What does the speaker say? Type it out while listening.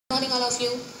morning all of you.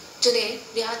 Today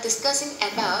we are discussing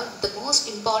about the most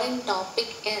important topic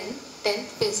in 10th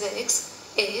physics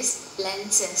is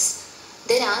lenses.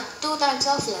 There are two types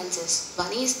of lenses.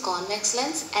 One is convex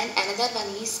lens and another one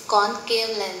is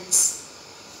concave lens.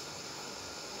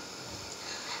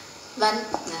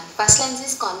 First lens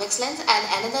is convex lens and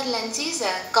another lens is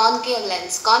concave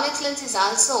lens. Convex lens is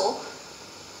also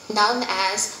known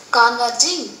as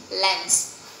converging lens.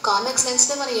 Convex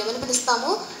లెన్స్ని మనం ఏమని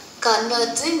పిలుస్తాము?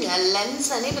 Converging lens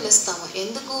అని పిలుస్తాము.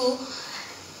 ఎందుకు?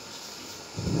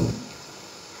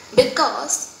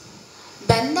 Because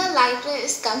when the light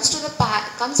rays comes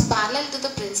parallel to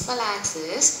the principal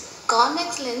axis,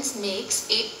 convex lens makes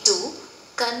it to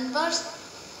converge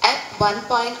at one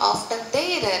point after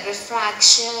their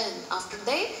refraction.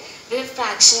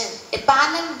 A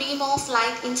parallel beam of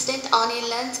light incident on a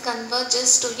lens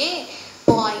converges to a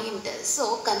point. So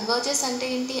converges అంటే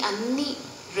ఏంటి? అన్ని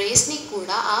రేస్ని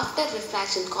కూడా after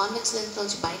refraction convex lens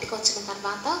నుంచి బయటకు వచ్చిన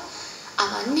తర్వాత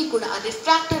అవన్నీ కూడా ఆ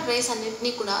రిఫ్రాక్టెడ్ రేస్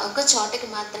అన్నింటినీ కూడా ఒక చోటకి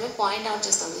మాత్రమే పాయింట్ అవుట్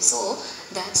చేస్తుంది. So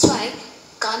that's why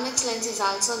convex lens is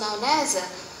also noun as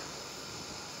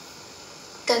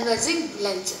converging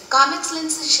lens. Convex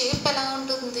lens shape ఎలా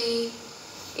ఉంటుంది?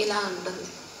 ఇలా ఉంటుంది.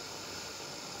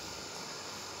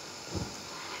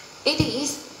 It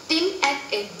is thin at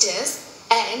edges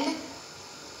and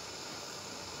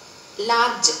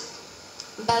large,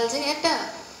 bulging at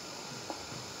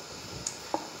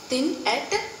thin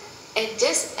at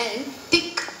edges and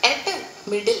thick at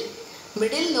middle.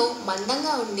 మిడిల్లో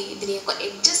మందంగా ఉండి దీని యొక్క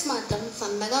ఎడ్జెస్ మాత్రం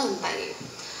సన్నగా ఉంటాయి.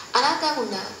 అలా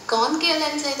కాకుండా కాన్కేవ్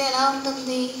లెన్స్ అయితే ఎలా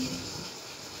ఉంటుంది?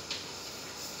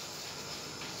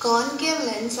 కాన్కేవ్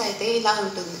లెన్స్ అయితే ఇలా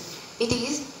ఉంటుంది. It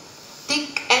is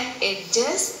thick at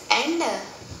edges and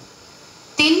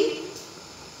thin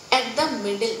at the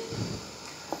middle.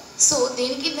 So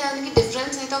దీనికి దానికి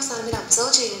డిఫరెన్స్ అయితే ఒకసారి మీరు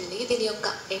అబ్జర్వ్ చేయండి. దీని యొక్క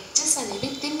ఎడ్జెస్ అనేవి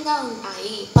థిన్గా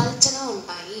ఉంటాయి, పల్చగా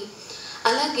ఉంటాయి.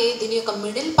 అలాగే దీని యొక్క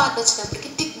మిడిల్ పార్ట్ వచ్చినప్పటికీ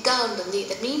థిక్గా ఉంటుంది.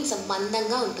 దట్ మీన్స్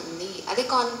మందంగా ఉంటుంది. అదే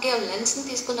కాన్కేవ్ లెన్స్ని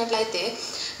తీసుకున్నట్లయితే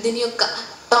దీని యొక్క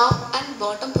టాప్ అండ్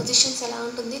బాటమ్ పొజిషన్స్ ఎలా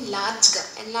ఉంటుంది?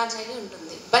 ఎన్లార్జ్ అయి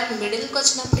ఉంటుంది. బట్ మిడిల్కి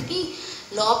వచ్చినప్పటికీ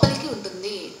లోపలికి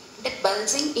ఉంటుంది. అంటే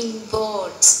bulging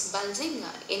inwards.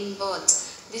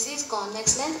 This is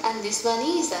convex lens and this one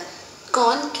is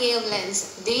concave lens.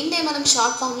 దీన్నే మనం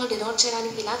షార్ట్ ఫామ్లో డినోట్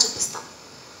చేయడానికి ఇలా చూపిస్తాం.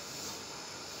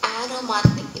 యారో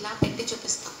మార్క్ని ఇలా పెట్టి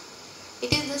చూపిస్తాం.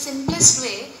 It is the simplest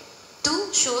way to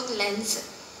show the lens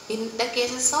in the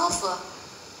cases of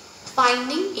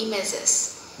finding images.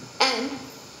 And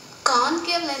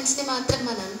concave లెన్స్ని మాత్రం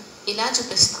మనం ఇలా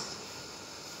చూపిస్తాం.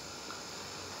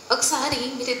 ఒకసారి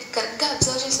మీరు కరెక్ట్గా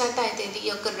అబ్జర్వ్ చేసినట్టయితే ఈ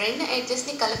యొక్క రెండు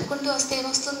ఎడ్జెస్ని కలుపుకుంటూ వస్తే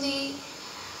ఏమొస్తుంది?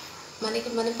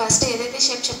 మనం ఫస్ట్ ఏదైతే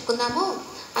షేప్ చెప్పుకున్నామో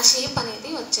ఆ షేప్ అనేది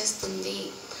వచ్చేస్తుంది.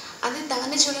 అది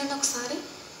దాన్ని చూడండి ఒకసారి.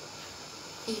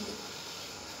 ఇది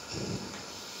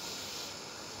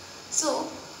సో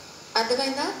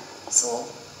అర్థమైందా? సో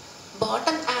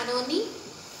బాటమ్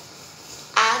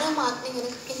యారో మార్క్ని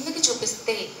కనుక కిందకి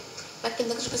చూపిస్తే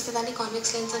దాన్ని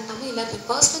కాన్వెక్స్ లెన్స్ అంటాము. ఇలా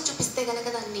రివర్స్లో చూపిస్తే కనుక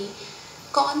దాన్ని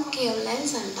కాన్కేవ్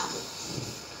లెన్స్ అంటాము.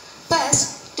 First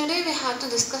today we have to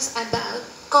discuss about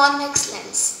convex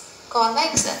lens.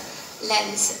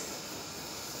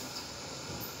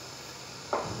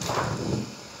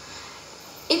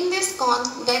 In this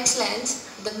convex lens,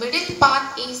 the middle part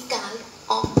is called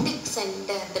optic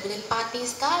center.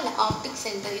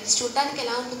 ఇది చూడడానికి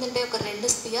ఎలా ఉంటుందంటే ఒక రెండు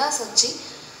స్పియర్స్ వచ్చి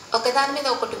ఒకదాని మీద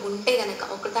ఒకటి ఉంటే కనుక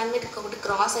ఒకదాని మీద ఒకటి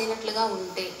క్రాస్ అయినట్లుగా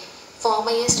ఉంటే ఫామ్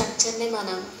అయ్యే స్ట్రక్చర్ని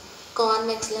మనం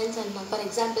కాన్వెక్స్ లెన్స్ అంటాం. For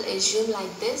example assume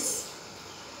like this.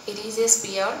 It is a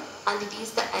sphere and it is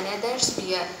the another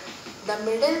sphere. The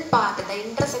middle part, the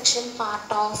intersection part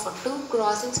of two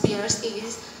crossing spheres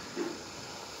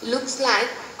looks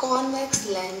like convex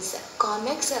lens.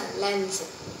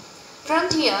 From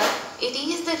here, it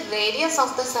is the radius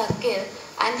of the circle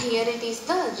and here it is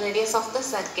the radius of the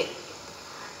circle.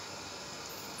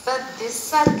 For this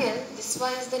circle, this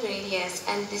one is the radius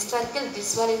and this circle,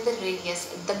 this one is the radius.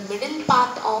 The middle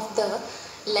part of the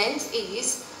lens is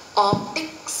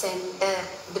optic center.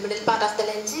 The middle part of the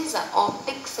lens is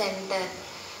optic center.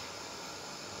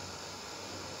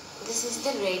 This is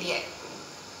the radii.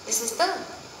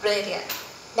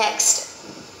 Next,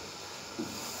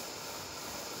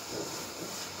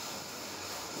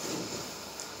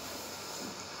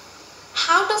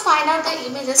 how to find out the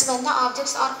images when the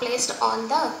objects are placed on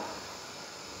the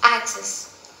axis.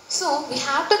 So we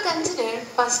have to consider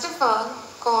first of all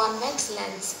convex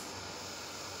lens.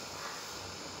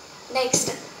 Next,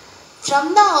 from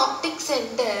the optic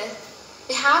center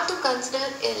we have to consider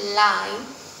a line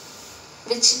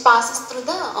which passes through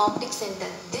the optic center.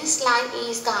 This line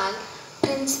is called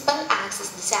principal axis.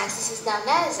 This axis is known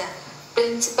as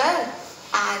principal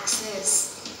axis.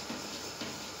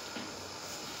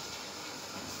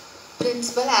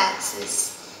 Principal axis.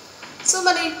 So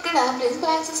మనం ఇక్కడ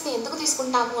principal యాక్సిస్ని ఎందుకు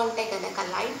తీసుకుంటాము అంటే కనుక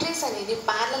light race అనేది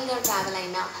ప్యారలల్గా travel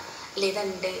అయినా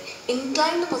లేదంటే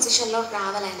ఇంక్లైన్డ్ పొజిషన్లో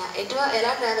ట్రావెల్ అయినా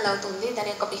ఎలా ట్రావెల్ అవుతుంది,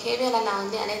 దాని యొక్క బిహేవియర్ ఎలా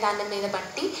ఉంది అనే దాని మీద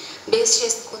బట్టి బేస్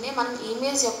చేసుకుని మనం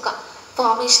ఇమేజ్ యొక్క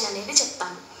ఫార్మేషన్ అనేది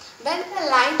చెప్తాము. When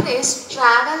light race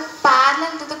travel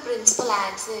parallel to the principal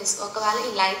axis, ఒకవేళ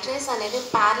ఈ లైట్ రేస్ అనేది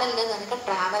ప్యారలల్గా కనుక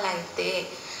ట్రావెల్ అయితే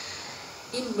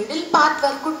ఈ మిడిల్ పార్ట్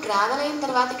వరకు ట్రావెల్ అయిన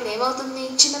తర్వాత ఇక్కడ ఏమవుతుంది,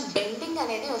 చిన్న బెండింగ్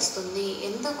అనేది వస్తుంది.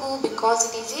 ఎందుకు? Because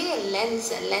it is a lens.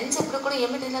 Lens ఎప్పుడు కూడా ఏ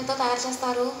మెటీరియల్తో తయారు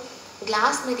చేస్తారు?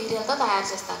 గ్లాస్ మెటీరియల్తో తయారు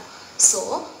చేస్తారు. సో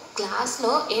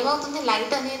గ్లాస్లో ఏమవుతుంది,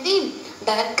 లైట్ అనేది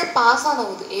డైరెక్ట్గా పాస్ ఆన్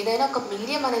అవ్వదు. ఏదైనా ఒక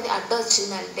మీడియం అనేది అడ్డు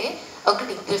వచ్చిందంటే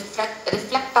ఒకటి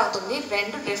రిఫ్లెక్ట్ అవుతుంది,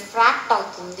 రెండు రిఫ్రాక్ట్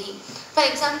అవుతుంది. ఫర్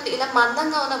ఎగ్జాంపుల్ ఇలా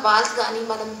మందంగా ఉన్న వాల్స్ కానీ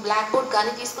మనం బ్లాక్ బోర్డ్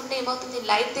కానీ తీసుకుంటే ఏమవుతుంది,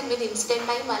 లైట్ దీని మీద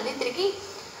ఇన్సిడెంట్ అయ్యి మళ్ళీ తిరిగి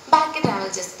బ్యాక్కి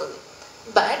ట్రావెల్ చేస్తుంది.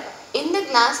 But in the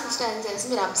glass instances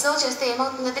మీరు అబ్జర్వ్ చేస్తే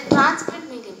ఏమవుతుందంటే ట్రాన్స్పరెంట్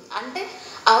మీడియం, అంటే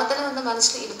అవతల ఉన్న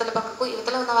మనుషులు యువతల పక్కకు,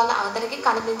 యువతల ఉన్న వాళ్ళ అవతలకి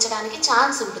కనిపించడానికి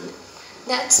ఛాన్స్ ఉంటుంది.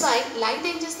 దట్స్ వై లైట్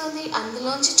ఏం చేస్తుంది,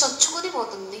 అందులోంచి చొచ్చుకొని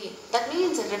పోతుంది. దట్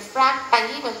మీన్స్ రిఫ్రాక్ట్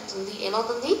అయ్యి వెళ్తుంది.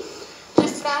 ఏమవుతుంది,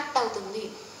 రిఫ్రాక్ట్ అవుతుంది.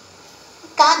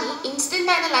 కానీ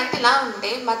ఇన్సిడెంట్ అయిన లైట్ ఇలా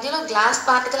ఉంటే, మధ్యలో గ్లాస్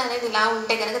పార్టికల్ అనేది ఇలా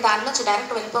ఉంటే కనుక దానిలో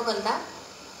డైరెక్ట్ వెళ్ళిపోగలదా?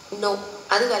 నో,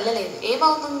 అది వెళ్ళలేదు.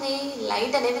 ఏమవుతుంది,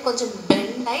 లైట్ అనేది కొంచెం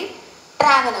బెండ్ అయి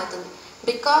ట్రావెల్ అవుతుంది.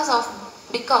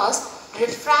 Because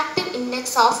refractive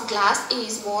index of glass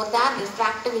is more than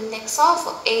refractive index of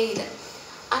air.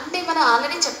 అంటే మనం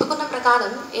ఆల్రెడీ చెప్పుకున్న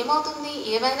ప్రకారం ఏమవుతుంది,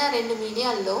 ఏవైనా రెండు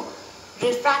మీడియాల్లో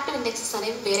రిఫ్రాక్టివ్ ఇండెక్సెస్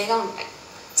అనేవి వేరేగా ఉంటాయి.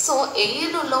 సో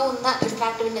ఎయిర్లో ఉన్న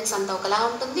రిఫ్రాక్టివ్ ఇండెక్స్ అంతా ఒకలా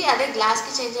ఉంటుంది, అదే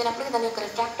గ్లాస్కి చేంజ్ అయినప్పటికీ దాని యొక్క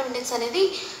రిఫ్రాక్టివ్ ఇండెక్స్ అనేది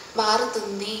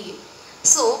మారుతుంది.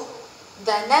 So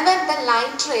whenever the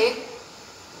light ray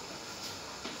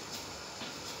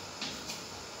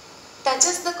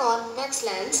touches the convex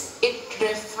lens, it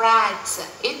refracts.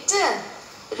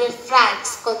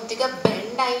 కొద్దిగా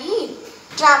బెండ్ అయ్యి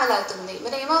ట్రావెల్ అవుతుంది.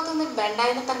 మరి ఏమవుతుంది, బెండ్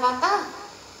అయిన తర్వాత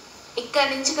ఇక్కడి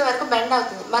నుంచి ఇక్కడ వరకు బెండ్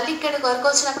అవుతుంది. మళ్ళీ ఇక్కడికి వరకు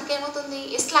వచ్చినప్పటికి ఏమవుతుంది,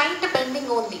 స్లైట్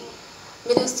బెండింగ్ ఓన్లీ.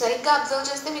 మీరు సరిగ్గా అబ్జర్వ్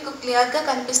చేస్తే మీకు క్లియర్గా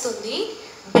కనిపిస్తుంది,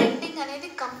 బెండింగ్ అనేది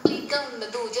కంప్లీట్గా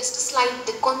ఉండదు, జస్ట్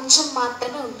స్లైట్ కొంచెం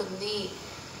మాత్రమే ఉంటుంది.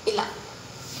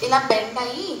 ఇలా బెండ్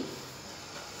అయ్యి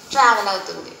ట్రావెల్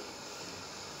అవుతుంది.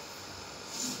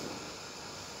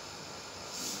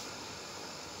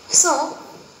 So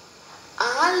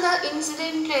all the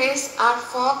incident rays are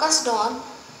focused on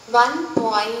one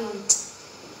point.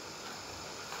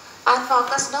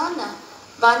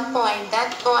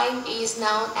 That point is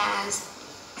known as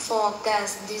focus.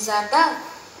 These are the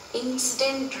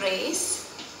incident rays.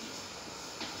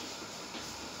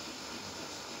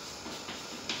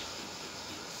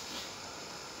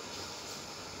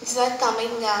 These are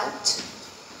coming out.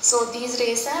 So these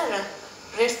rays are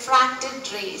refracted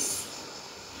rays.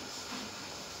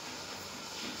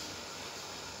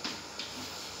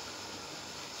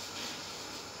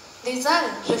 These are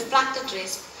refracted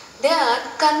rays. They are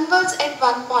converge at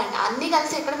one point. అన్నీ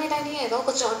కలిసి ఎక్కడ meet అయినాయి, ఏదో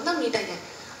ఒక చోట meet అయ్యాయి.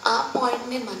 ఆ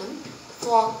పాయింట్ని మనం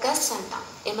ఫోకస్ అంటాం.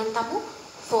 ఏమంటాము,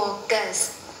 focus.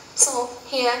 So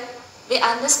here we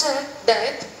understood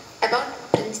that about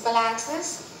principal axis.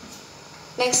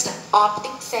 Next,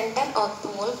 optic center or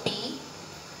pole P.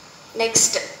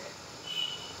 Next,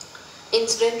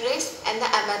 incident rays and the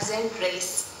emergent rays.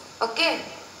 Okay,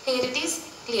 here it is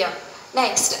clear.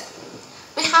 Next,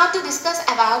 we have to discuss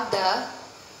about the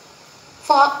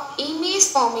image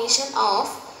formation of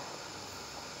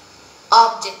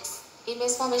objects.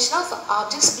 Image formation of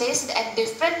objects placed at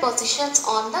different positions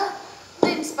on the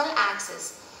principal axis.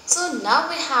 So now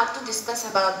we have to discuss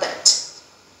about that.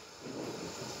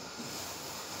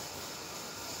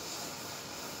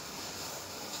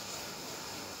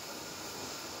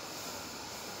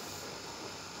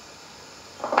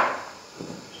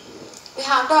 We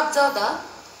have to observe the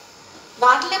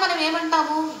వాటినే మనం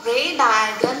ఏమంటాము, రే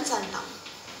diagrams అంటాం.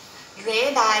 రే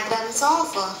diagrams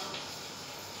of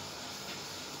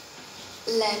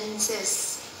lenses.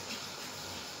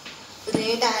 Ray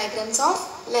diagrams of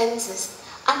lenses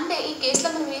అంటే ఈ కేసులో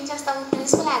మనం ఏం చేస్తాము,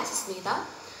 ప్రిన్సిపల్ యాక్సిస్ మీద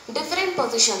డిఫరెంట్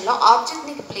పొజిషన్లో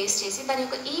ఆబ్జెక్ట్ని ప్లేస్ చేసి దాని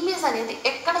యొక్క ఇమేజ్ అనేది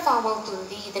ఎక్కడ ఫామ్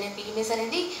అవుతుంది, దాని యొక్క ఇమేజ్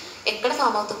అనేది ఎక్కడ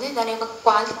ఫామ్ అవుతుంది, దాని యొక్క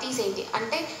క్వాలిటీస్ ఏంటి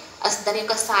అంటే దాని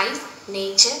యొక్క సైజ్,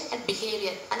 నేచర్ అండ్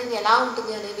బిహేవియర్ అనేది ఎలా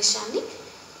ఉంటుంది అనే విషయాన్ని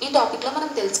ఈ టాపిక్లో మనం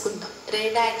తెలుసుకుంటాం. రే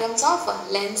diagrams of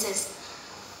lenses.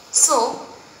 So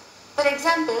for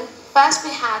example first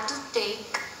we have to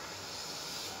take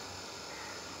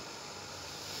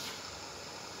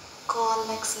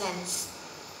convex lens.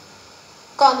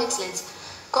 Convex lens.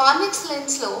 Convex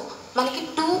లెన్స్లో మనకి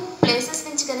 2 ప్లేసెస్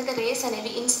నుంచి కనుక రేస్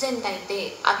అనేవి ఇన్సిడెంట్ అయితే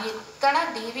అవి ఎక్కడ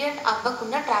డీవియేట్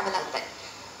అవ్వకుండా ట్రావెల్ అవుతాయి.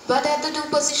 What are the 2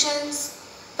 positions?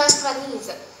 First one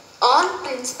is on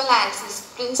principal axis.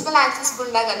 Principal axis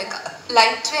గుండా కనుక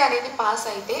లైట్ రే అనేది పాస్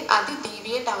అయితే అది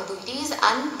డీవియేట్ అవ్వదు. It is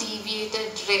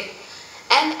అన్డీవియేటెడ్ ray.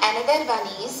 And another one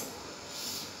is,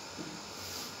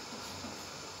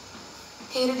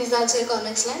 here it is also a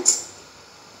convex lens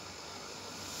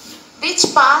which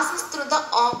passes through the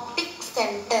optic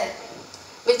center.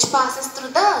 Which passes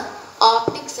through the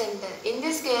optic center. In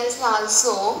this case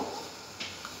also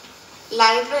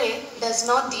light ray does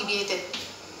not deviate it.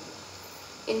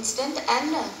 Incident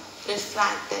and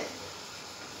refracted.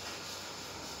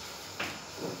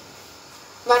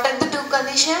 What are the 2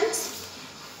 conditions?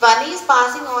 One is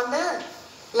passing on the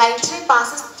light ray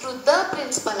passes through the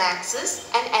principal axis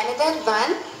and another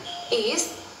one is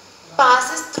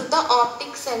passes through the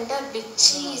optic center which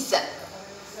is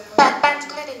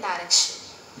perpendicular in direction.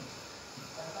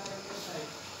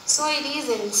 So it is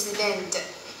incident.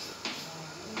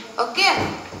 Okay,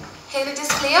 here it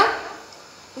is clear.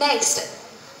 Next,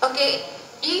 okay,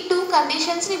 ఈ 2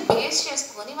 కండిషన్స్ని base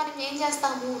చేసుకొని మనం ఏం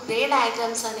చేస్తాము, రే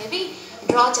diagrams అనేవి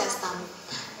draw చేస్తాము.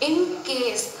 In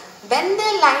case when the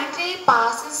light ray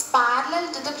passes parallel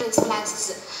to the principal axis,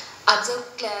 observe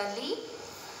clearly,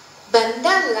 when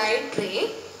the light ray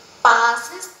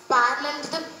passes parallel to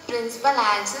the principal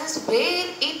axis, where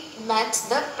it meets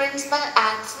the principal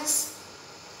axis,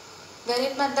 where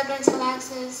it met the principal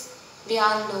axis, we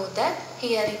all know that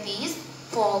here it is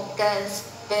focus.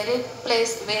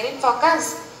 Where it focus?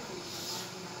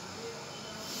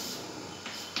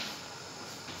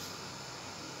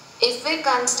 If we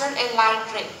consider a light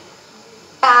ray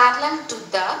parallel to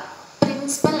the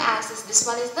principal axis, this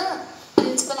one is the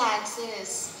principal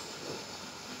axis.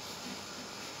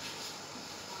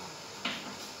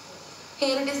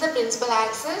 Here it is the principal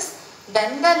axis.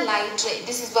 Then the light ray,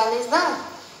 this is one is the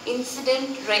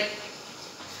incident ray.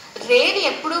 రేని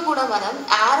ఎప్పుడు కూడా మనం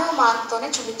arrow మార్క్తోనే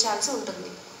చూపించాల్సి ఉంటుంది.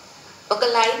 ఒక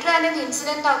light ray అనేది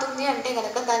incident అవుతుంది అంటే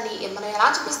కనుక దాన్ని మనం ఎలా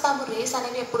చూపిస్తాము, రేస్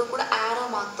అనేవి ఎప్పుడు కూడా యారో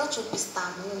మార్క్తో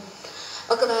చూపిస్తాము.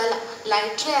 ఒకవేళ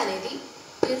లైట్ రే అనేది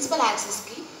ప్రిన్సిపల్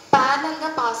యాక్సిస్కి ప్యారలల్గా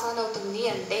పాస్ ఆన్ అవుతుంది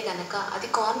అంటే కనుక అది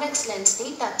కాన్వెక్స్ లెన్స్ని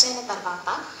టచ్ అయిన తర్వాత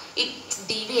ఇట్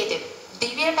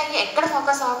డీవియేట్ అయ్యి ఎక్కడ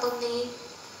ఫోకస్ అవుతుంది,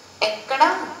 ఎక్కడ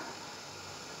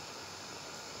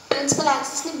ప్రిన్సిపల్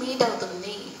యాక్సిస్ని మీట్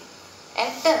అవుతుంది,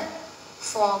 at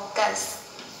focus.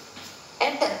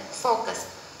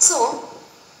 So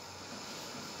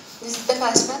this is the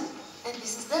first one and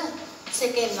this is the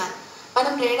second one.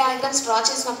 మనం రే డయాగ్రామ్స్ డ్రా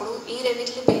చేసినప్పుడు ఈ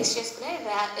రెండింటిని బేస్ చేసుకునే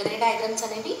రే డయాగ్రామ్స్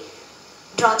అనేవి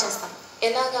డ్రా చేస్తాం.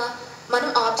 ఎలాగా, మనం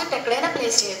ఆబ్జెక్ట్ ఎక్కడైనా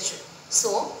ప్లేస్ చేయొచ్చు. సో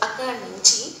అక్కడ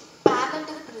నుంచి parallel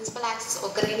to the principal axis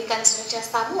ఒక రేని కన్సిడర్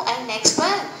చేస్తాము and next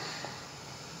one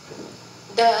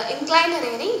the incline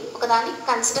రేని ఒకదాన్ని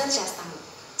కన్సిడర్ చేస్తాము.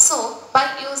 So by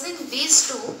using these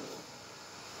 2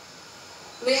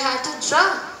 we have to draw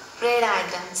ray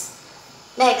diagrams.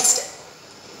 Next,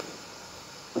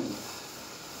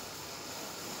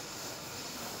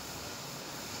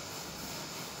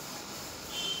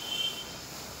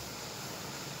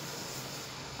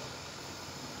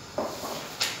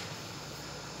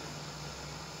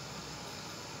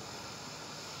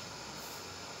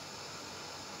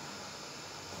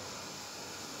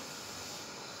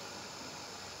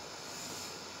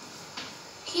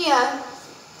 here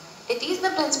it is the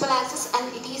principal axis and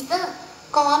it is the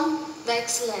convex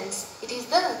lens.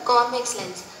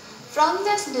 From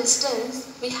this distance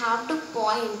we have to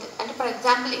point, అంటే for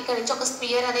example ఇక్కడ నుంచి ఒక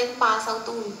spear అనేది pass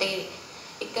అవుతూ ఉంటే,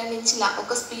 ఇక్కడ నుంచి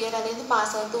ఒక స్పియర్ అనేది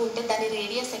పాస్ అవుతూ ఉంటే దాని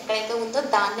రేడియస్ ఎక్కడైతే ఉందో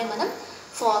దాన్నే మనం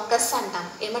ఫోకస్ అంటాం.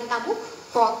 ఏమంటాము?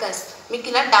 ఫోకస్. మీకు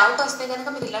ఇలా డౌట్ వస్తే కనుక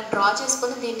మీరు ఇలా డ్రా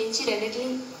చేసుకొని దీని నుంచి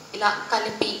రెండింటిని ఇలా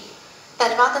కలిపి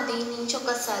తర్వాత దీని నుంచి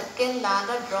ఒక సర్కిల్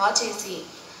లాగా డ్రా చేసి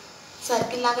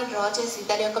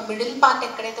దాని యొక్క మిడిల్ పార్ట్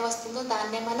ఎక్కడైతే వస్తుందో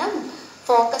దాన్నే మనం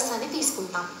ఫోకస్ అని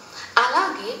తీసుకుంటాం.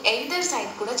 అలాగే ఎయిదర్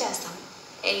సైడ్ కూడా చేస్తాం.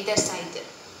 ఎయిదర్ సైడ్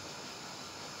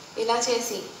ఇలా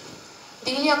చేసి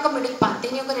దీని యొక్క మిడిల్ పార్ట్,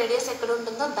 దీని యొక్క రేడియస్ ఎక్కడ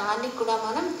ఉంటుందో దాన్ని కూడా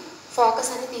మనం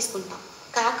ఫోకస్ అని తీసుకుంటాం.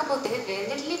 కాకపోతే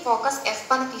రెండింటిని ఫోకస్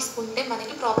F1 తీసుకుంటే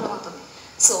మనకి ప్రాబ్లం అవుతుంది.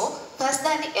 సో ఫస్ట్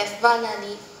దాన్ని F1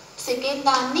 అని, సెకండ్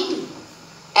దాన్ని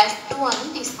F2 అని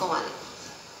తీసుకోవాలి.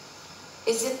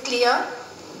 Is it clear?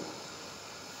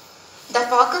 The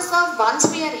focus of one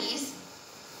sphere is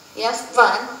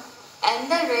F1 and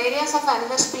the radius of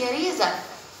another sphere is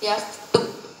F2.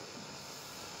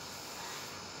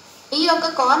 ఈ యొక్క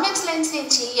కాన్వెక్స్ లెన్స్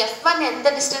నుంచి F1 ఎంత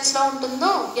డిస్టెన్స్లో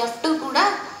ఉంటుందో F2 కూడా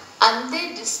అంతే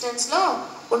డిస్టెన్స్లో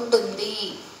ఉంటుంది.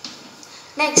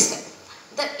 Next,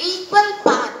 the equal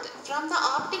path from the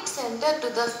optic center to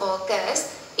the focus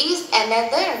is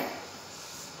another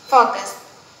focus.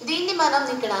 దీన్ని మనం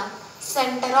ఇక్కడ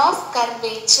సెంటర్ ఆఫ్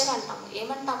కర్వేచర్ అంటాము.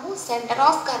 ఏమంటాము? Centre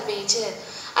of curvature.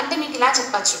 అంటే మీకు ఇలా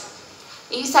చెప్పచ్చు,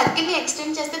 ఈ సర్కిల్ని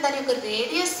ఎక్స్టెండ్ చేస్తే దాని యొక్క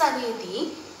రేడియస్ అనేది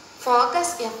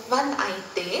ఫోకస్ F1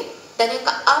 అయితే దాని యొక్క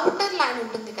అవుటర్ లైన్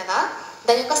ఉంటుంది కదా,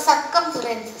 దాని యొక్క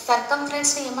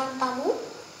సర్కంఫరెన్స్ని ఏమంటాము?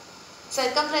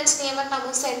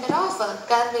 సెంటర్ ఆఫ్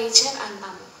కర్వేచర్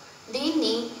అంటాము.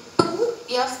 దీన్ని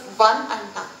 2F1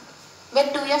 అంటాం. where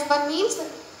 2F1 means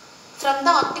from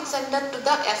the optic center to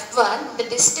the F1 the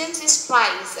distance is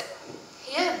twice.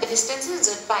 Here the distance is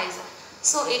twice,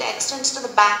 so it extends to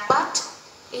the back part.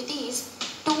 It is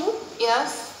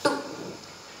 2F2.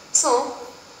 So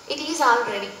it is all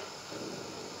ready.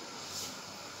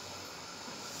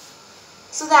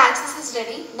 So the axis is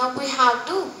ready. Now we have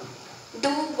to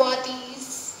do what is,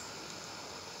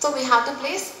 so we have to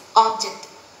place object.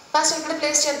 First ఇక్కడ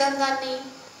place చేద్దాం దాన్ని.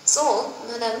 So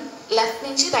మనం left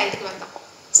నుంచి రైట్కి వెళ్దాం.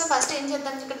 So first ఏం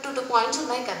చేద్దాం, ఇక్కడ 2 పాయింట్స్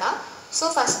ఉన్నాయి కదా. So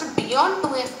first beyond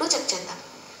 2F2 check చేద్దాం.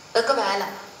 ఒకవేళ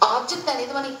ఆబ్జెక్ట్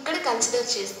అనేది మనం ఇక్కడ కన్సిడర్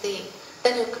చేస్తే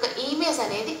దాని యొక్క ఇమేజ్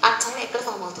అనేది అటు సైడ్ ఎక్కడ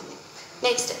ఫామ్ అవుతుంది.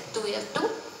 నెక్స్ట్ 2F2,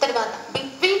 తర్వాత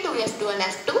బిట్వీన్ 2F2 అండ్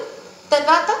F2,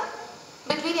 తర్వాత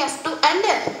between F2 and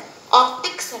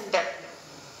optic centre.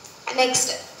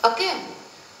 Next okay.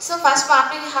 So first what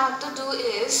we have to do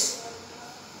is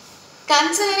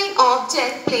considering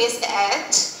object placed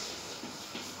at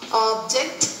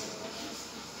object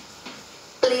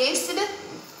placed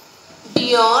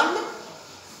beyond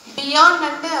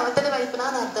అంటే అవతలి వైపున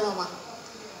అని అర్థమమ్మా.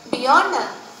 బియాండ్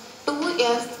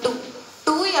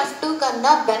 2F2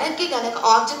 కన్నా వెనక్కి కనుక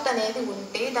ఆబ్జెక్ట్ అనేది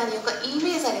ఉంటే దాని యొక్క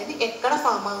ఇమేజ్ అనేది ఎక్కడ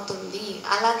ఫామ్ అవుతుంది,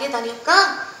 అలాగే దాని యొక్క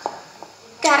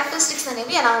క్యారెక్టరిస్టిక్స్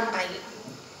అనేవి ఎలా ఉంటాయి.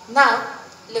 నా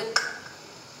look.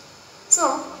 So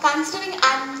considering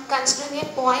a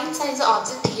point size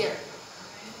object here.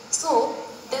 So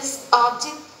this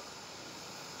object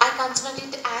I consider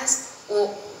it as O.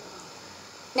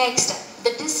 Next,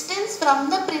 the distance from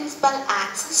the principal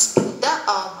axis to the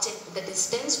object. The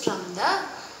distance from the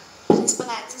principal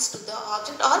axis to the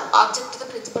object or object to the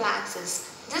principal axis.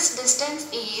 This distance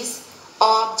is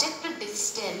object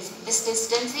distance. This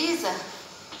distance is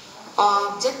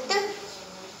object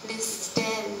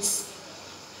distance.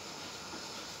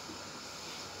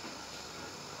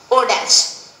 O dash.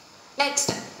 Next,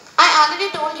 I already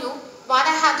told you what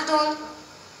I have to do.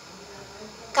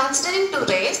 Considering two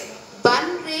rays, one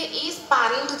ray is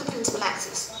parallel to the principal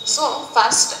axis. So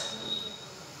first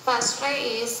ray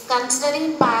is considering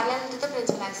parallel to the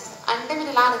principal axis. అంటే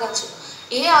మీరు ఇలా అడగచ్చు,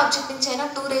 ఏ object నుంచి అయినా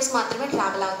 2 rays మాత్రమే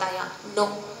travel అవుతాయా? No.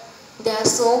 There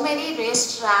are so many rays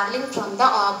traveling from the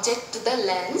object to the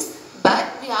lens, but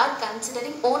we are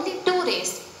considering only 2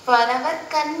 rays. For hour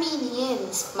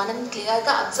convenience, మనం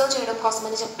క్లియర్గా అబ్జర్వ్ చేయడం కోసం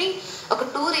అని చెప్పి ఒక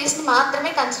 2 రేస్ని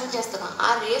మాత్రమే కన్సిడర్ చేస్తున్నాం. ఆ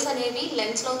రేస్ అనేవి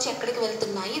లెన్స్లోంచి ఎక్కడికి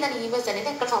వెళ్తున్నాయి, దాని ఇమేజ్ అనేది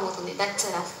ఎక్కడ ఫామ్ అవుతుంది. That's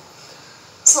enough.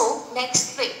 So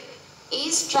next ray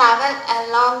is travel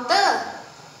along the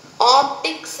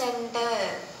optic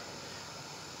centre.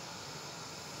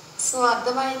 So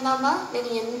అర్థమైందమ్మా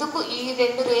నేను ఎందుకు ఈ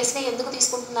 2 రేస్ని ఎందుకు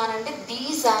తీసుకుంటున్నానంటే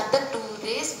these are the 2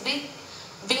 rays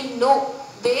we know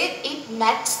where it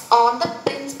meets on the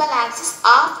principal axis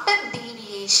after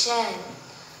deviation.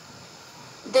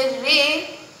 The ray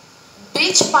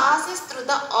which passes through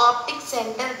the optic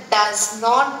center does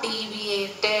not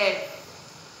deviate.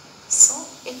 So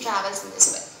it travels in this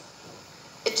way.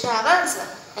 It travels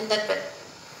in that way.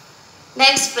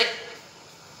 Next ray.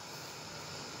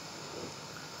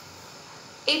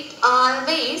 It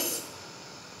always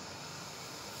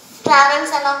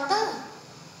travels along the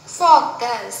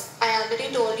focus. I already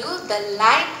told you the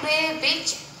light ray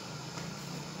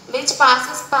which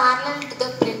passes parallel to the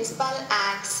principal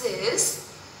axis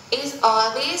is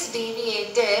always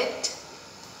deviated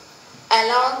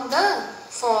along the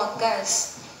focus.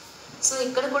 So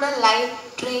ఇక్కడ కూడా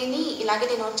light ray ని ఇలాగే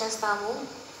denote చేస్తాము.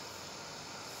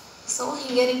 So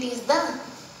here it is the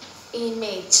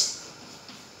image.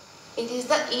 It is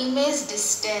the image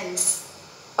distance.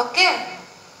 Okay,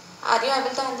 are you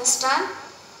able to understand?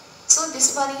 So this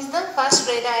one is the first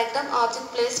ray diagram. Object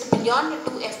placed beyond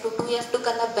 2F2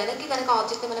 కన్నా వెనక్కి కనుక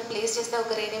ఆబ్జెక్ట్ని మనం place చేస్తే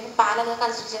ఒక రే ఏమో ప్యారల్గా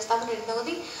consider చేస్తాము,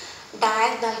 రెండవది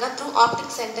డయాగ్నల్గా through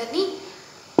optic సెంటర్ని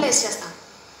ప్లేస్ చేస్తాం.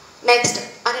 నెక్స్ట్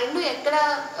ఆ రెండు ఎక్కడ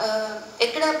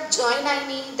జాయిన్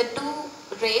అయినాయి? The 2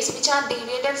 rays which are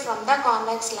deviated from the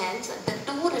convex lens, the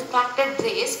 2 refracted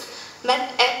rays met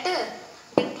at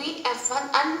between F1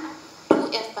 and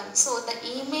 2F1. So the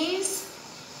image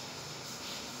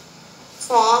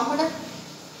formed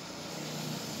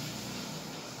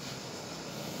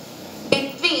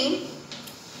between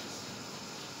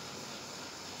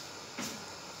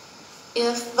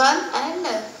F1 and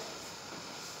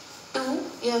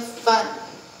 2F1.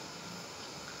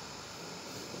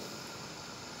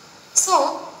 So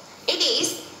it is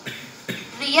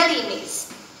real image.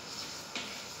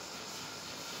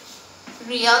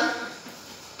 Real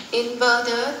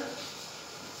inverted.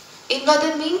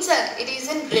 Inverted means it is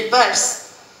in reverse.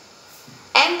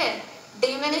 And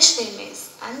diminished image.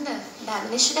 And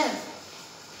diminished image.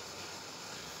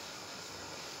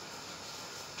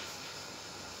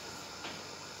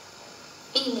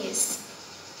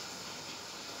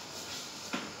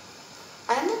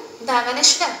 And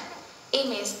diminished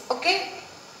image. Okay.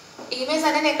 Image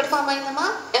అనేది ఎక్కడ form అయిందమ్మా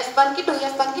F1కి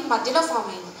 2F1కి మధ్యలో form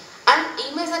అయింది. And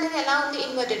image అనేది ఎలా ఉంది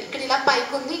inverted. ఇక్కడ ఇలా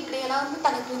పైకి ఉంది, ఇక్కడ ఎలా ఉంది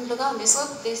తన క్రిందులుగా ఉంది. So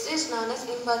this is known as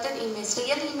inverted image.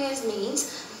 Real image means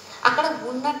అక్కడ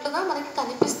ఉన్నట్టుగా మనకి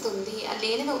కనిపిస్తుంది,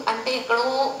 లేని అంటే ఎక్కడో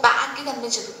బ్యాక్కి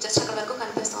కనిపించదు, జస్ట్ అక్కడ వరకు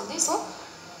కనిపిస్తుంది. So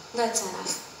that's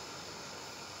enough.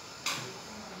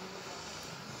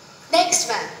 Next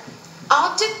one,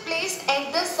 object place at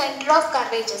the centre of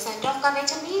curvature. Centre of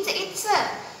curvature means it's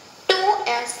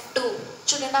 2F2.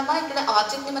 చూడండి అమ్మా, ఇక్కడ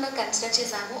ఆబ్జెక్ట్ని మనం కన్సిడర్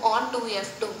చేసాము ఆన్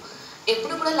 2F2.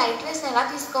 ఎప్పుడు కూడా లైట్ రేస్ని ఎలా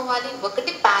తీసుకోవాలి?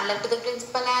 ఒకటి parallel to the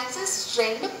principal axis,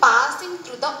 రెండు passing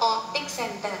through the optic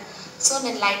centre. So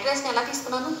నేను లైట్ రేస్ని ఎలా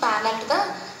తీసుకున్నాను? Parallel to the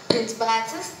principal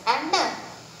axis and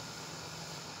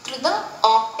through the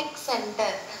optic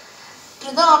centre.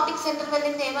 Through the optic centre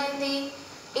వెళ్ళింది ఏమైంది?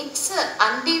 It's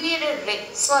అన్డివియేటెడ్ ray.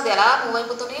 సో అది ఎలా మూవ్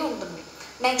అయిపోతూనే ఉంటుంది.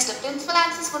 నెక్స్ట్ ప్రిన్సిపల్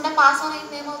యాక్సిస్ గుండా పాస్ ఆన్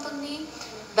అయింది ఏమవుతుంది?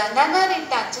 Whenever it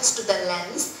touches to the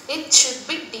lens, it should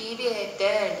be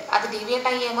deviated. అది deviate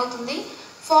అయ్యి ఏమవుతుంది?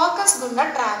 ఫోకస్ గుండా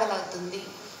ట్రావెల్ అవుతుంది.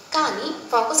 కానీ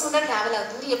ఫోకస్ గుండా ట్రావెల్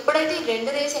అవుతుంది ఎప్పుడైతే ఈ రెండు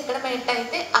రేస్ ఎక్కడ మీట్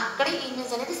అయితే అక్కడే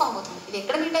ఇమేజ్ అనేది ఫామ్ అవుతుంది. ఇది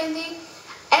ఎక్కడ మీట్ అయింది?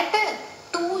 అట్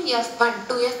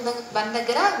 2F1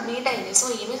 దగ్గర మీట్ అయింది. సో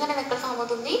ఇమేజ్ అనేది ఎక్కడ ఫామ్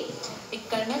అవుతుంది?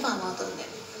 ఇక్కడనే ఫామ్ అవుతుంది.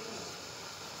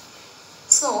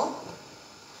 So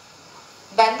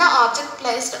when the object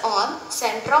placed on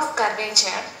center of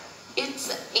curvature, its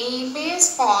image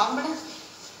formed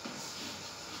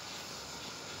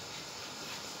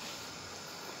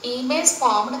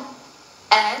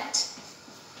at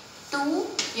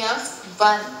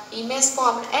 2F1. Image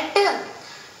formed at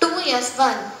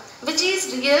 2F1, which is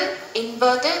real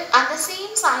inverted and the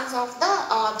same size of the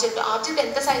object. Object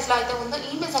ఎంత size లో అయితే ఉందో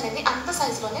image అనేది అంత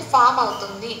size లోనే form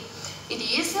అవుతుంది. It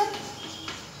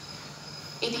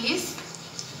is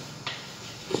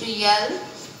real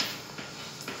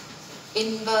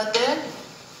inverted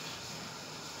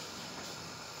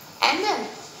and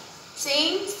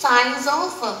same size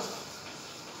of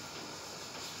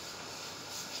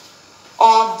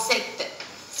object.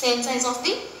 Same size of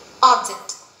the object.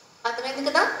 అర్థమైంది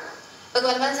కదా?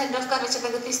 ఒకవేళ మనం సెంటర్ ఆఫ్ కర్వేచర్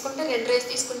దగ్గర తీసుకుంటే రెండు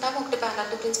రేస్ తీసుకుంటాము. ఒకటి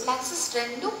ప్యారలల్ టు ప్రిన్సిపల్ యాక్సిస్,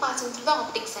 రెండు passing through the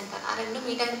optic centre. ఆ రెండు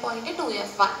మీట్ అయిన point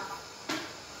 2F1.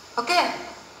 Okay.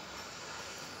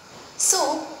 So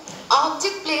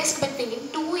object placed between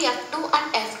 2F2 and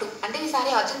F2. అంటే ఈసారి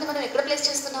ఆబ్జెక్ట్ని మనం ఎక్కడ ప్లేస్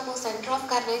చేస్తున్నాము? సెంటర్ ఆఫ్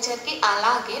కర్వేచర్కి,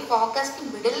 అలాగే ఫోకస్కి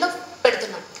మిడిల్లో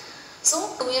పెడుతున్నాం. సో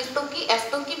 2F2కి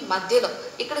F2కి మధ్యలో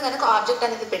ఇక్కడ కనుక ఆబ్జెక్ట్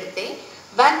అనేది పెడితే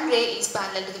one ray is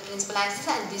parallel to the principal axis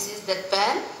and this is the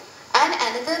pen, and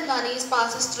another one is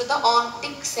passes through the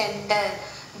optic center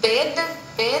where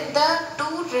the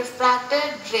two refracted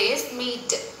rays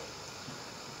meet.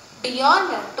 Beyond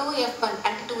 2F1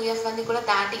 అంటే 2F1ని కూడా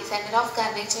దాటి centre of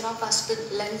curvature of first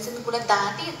లెన్స్ని కూడా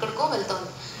దాటి ఎక్కడికో వెళ్తుంది.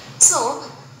 So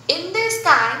in this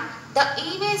time the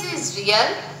image is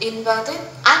real, inverted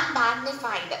and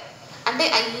magnified. అంటే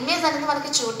ఆ image అనేది మనకి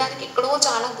చూడడానికి ఎక్కడో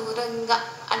చాలా దూరంగా,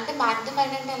 అంటే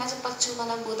మ్యాగ్నిఫైడ్ అంటే ఎలా చెప్పచ్చు,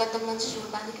 మనం భూతద్దం నుంచి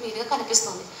చూడడానికి వీలుగా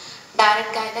కనిపిస్తుంది.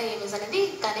 డైరెక్ట్గా అయితే ఇమేజ్ అనేది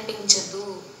కనిపించదు.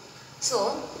 So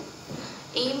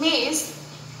image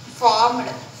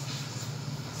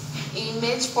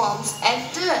forms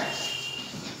at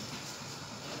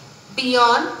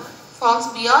beyond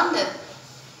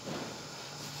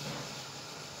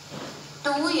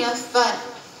 2F1.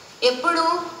 ఎప్పుడు?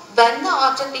 when the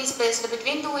object is placed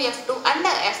between 2F2 and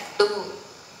F2.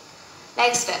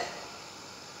 Next,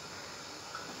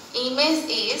 image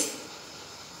is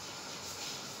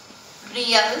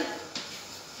real,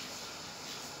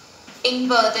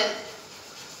 inverted.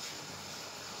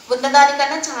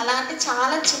 ఉన్నదానికన్నా చాలా అంటే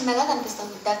చాలా చిన్నగా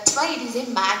కనిపిస్తుంది. That's why it is a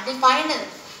magnified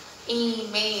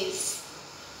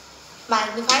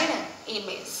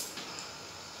image.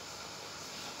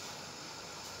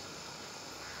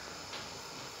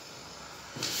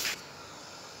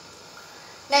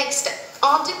 Next,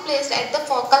 object placed at the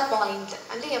focal point.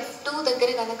 అంటే F2 దగ్గర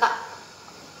కనుక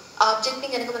ఆబ్జెక్ట్ని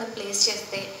కనుక మనం ప్లేస్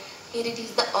చేస్తే, here it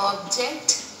is the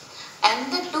object and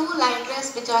the two light rays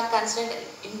which are considered,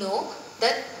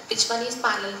 that which one is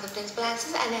parallel to the principal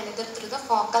axis and another through the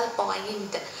focal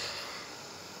point.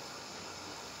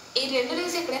 ఈ రెండు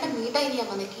race ఎక్కడైనా meet అయ్యాయా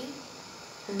మనకి?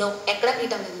 No, ఎక్కడ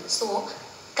meet అవ్వలేదు. So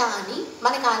కానీ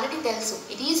మనకు already తెలుసు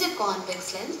it is a convex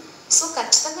lens. So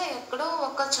ఖచ్చితంగా ఎక్కడో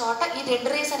ఒక చోట ఈ రెండు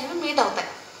రేస్ అనేవి మీట్ అవుతాయి.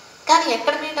 కానీ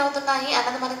ఎక్కడ మీట్ అవుతున్నాయి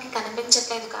అన్నది మనకి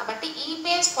కనిపించట్లేదు కాబట్టి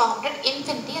ఇమేజ్ ఫార్మ్డ్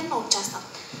ఇన్ఫినిటీ అని నోట్ చేస్తాం.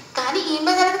 కానీ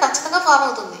ఇమేజ్ అనేది ఖచ్చితంగా ఫామ్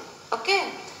అవుతుంది. ఓకే,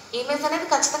 ఇమేజ్ అనేది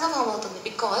ఖచ్చితంగా ఫామ్ అవుతుంది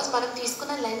బికాజ్ మనం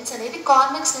తీసుకున్న లెన్స్ అనేది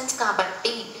కాన్వెక్స్ లెన్స్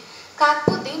కాబట్టి.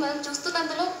 కాకపోతే మనం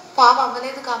చూస్తున్నందులో ఫామ్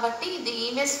అవ్వలేదు కాబట్టి the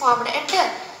image formed at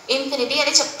infinity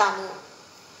అని చెప్తాము.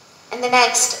 And the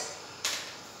next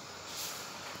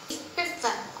fifth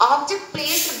one, object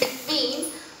placed between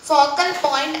focal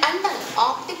point and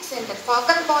optic centre.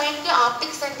 Focal పాయింట్కి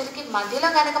ఆప్టిక్ సెంటర్కి మధ్యలో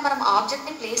కనుక మనం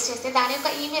ఆబ్జెక్ట్ని ప్లేస్ చేస్తే దాని యొక్క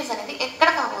ఇమేజ్ అనేది ఎక్కడ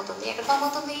ఫామ్ అవుతుంది? ఎక్కడ ఫామ్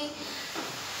అవుతుంది?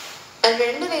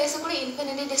 రెండు రేస్ కూడా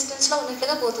ఇన్ఫినిటీ డిస్టెన్స్లో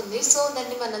ఉన్నట్లుగా పోతుంది. సో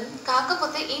దాన్ని మనం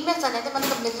కాకపోతే ఇమేజ్ అనేది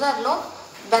మనకు మిర్రర్లో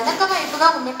వెనక వైపుగా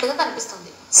ఉన్నట్లుగా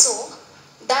కనిపిస్తుంది. సో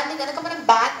దాన్ని కనుక మనం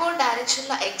బ్యాక్వర్డ్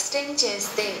డైరెక్షన్లో ఎక్స్టెండ్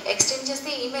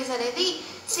చేస్తే ఇమేజ్ అనేది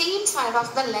same side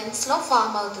of the లెన్స్లో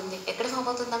form అవుతుంది. ఎక్కడ ఫామ్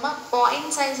అవుతుందమ్మా?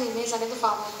 పాయింట్ సైజ్ ఇమేజ్ అనేది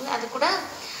ఫామ్ అవుతుంది. అది కూడా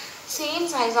same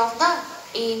size of the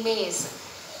image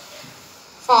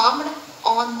formed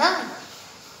on the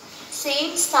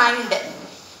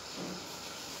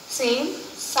same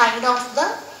side of the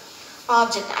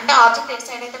object. అంటే ఆబ్జెక్ట్ ఎట్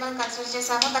సైడ్ అయితే మనం కన్సిడర్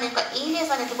చేసామో దాని యొక్క ఇమేజ్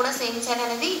అనేది కూడా సేమ్ సైడ్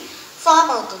అనేది ఫామ్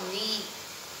అవుతుంది.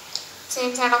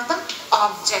 Same side of the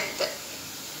object.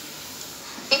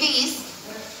 ఇది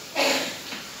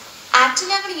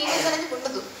యాక్చువల్లీ అక్కడ ఇమేజ్ అనేది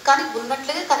ఉండదు కానీ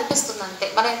ఉన్నట్లుగా కనిపిస్తుంది. అంతే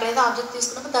మనం ఎక్కడైతే ఆబ్జెక్ట్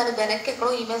తీసుకున్నామో దాని వెనక్కి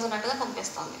ఎక్కడో ఇమేజ్ ఉన్నట్టుగా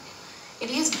కనిపిస్తుంది.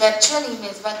 It is virtual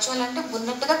image. Virtual అంటే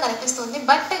ఉన్నట్టుగా కనిపిస్తుంది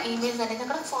బట్ ఇమేజ్ అనేది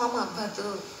అక్కడ ఫామ్ అవ్వదు.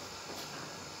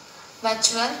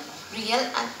 Virtual, real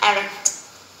and erect.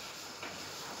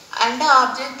 అంటే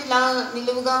ఆబ్జెక్ట్ ఇలా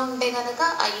నిలువుగా ఉంటే కనుక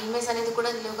ఆ ఇమేజ్ అనేది కూడా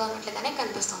నిలువుగా ఉన్నట్లుగానే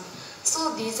కనిపిస్తుంది. So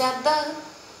these are the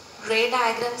ray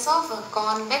diagrams of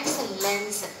convex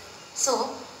lens. So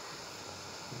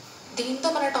దీంతో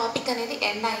మన టాపిక్ అనేది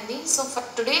ఎండ్ అయింది. So for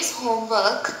today's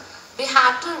homework we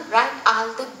have to right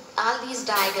all these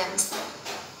diagrams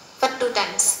for 2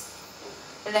 times.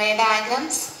 Ray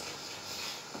diagrams,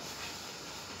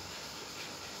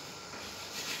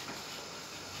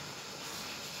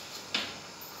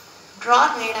 draw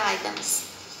ray diagrams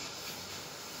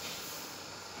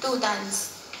 2 times.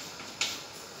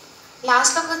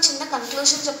 లాస్ట్లో ఒక చిన్న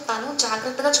conclusion చెప్తాను,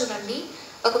 జాగ్రత్తగా చూడండి.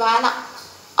 ఒకవేళ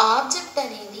ఆబ్జెక్ట్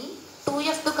అనేది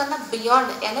 2f2 కన్నా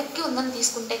బియాండ్ వెనక్కి ఉందని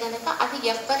తీసుకుంటే కనుక అది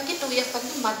f1కి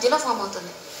 2f1కి మధ్యలో ఫామ్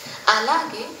అవుతుంది.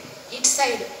 అలాగే ఇటు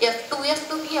సైడ్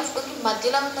 2f2కి f2కి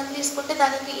మధ్యలో ఉందని తీసుకుంటే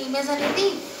దానికి ఇమేజ్ అనేది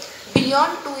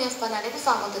బియాండ్ 2f1 అనేది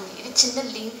ఫామ్ అవుతుంది. ఇది చిన్న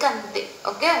లింక్ అంతే.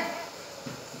 ఓకే,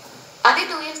 అది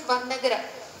 2f1 దగ్గర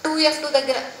 2f2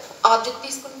 దగ్గర ఆబ్జెక్ట్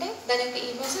తీసుకుంటే దాని యొక్క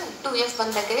ఇమేజ్ 2f1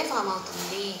 దగ్గరే ఫామ్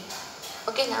అవుతుంది.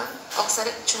 ఓకేనా?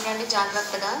 ఒకసారి చూడండి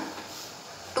జాగ్రత్తగా.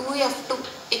 2f2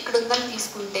 ఇక్కడ ఉందని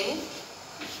తీసుకుంటే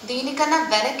దీనికన్నా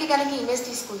వెనక్కి కనుక ఇమేజ్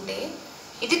తీసుకుంటే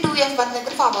ఇది 2f1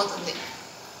 దగ్గర ఫామ్ అవుతుంది.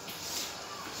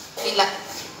 ఇలా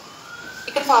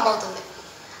ఇక్కడ ఫామ్ అవుతుంది.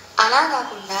 అలా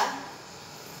కాకుండా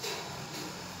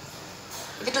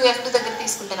ఇది 2f2 దగ్గర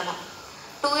తీసుకుంటేనమ్మా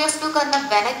 2f2 కన్నా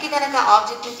వెనక్కి కనుక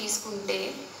ఆబ్జెక్ట్ని తీసుకుంటే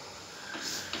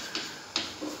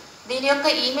దీని యొక్క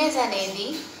ఇమేజ్ అనేది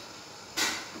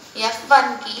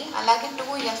f1కి అలాగే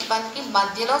 2f1కి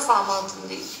మధ్యలో ఫామ్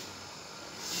అవుతుంది.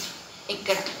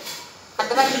 ఇక్కడ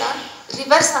అర్థమైందా?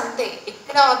 రివర్స్ అంతే.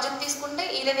 ఇక్కడ ఆబ్జెక్ట్ తీసుకుంటే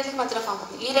ఈ రెండింటికి మధ్యలో ఫామ్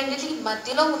అవుతుంది. ఈ రెండింటికి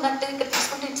మధ్యలో ఉన్నట్టు ఇక్కడ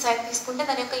తీసుకుంటే ఇటు సైడ్ తీసుకుంటే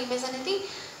దాని యొక్క ఇమేజ్ అనేది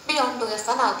బియాండ్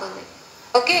 2f1 అవుతుంది.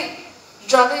 Okay,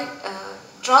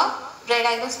 draw ray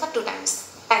diagrams for 2 times.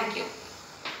 Thank you.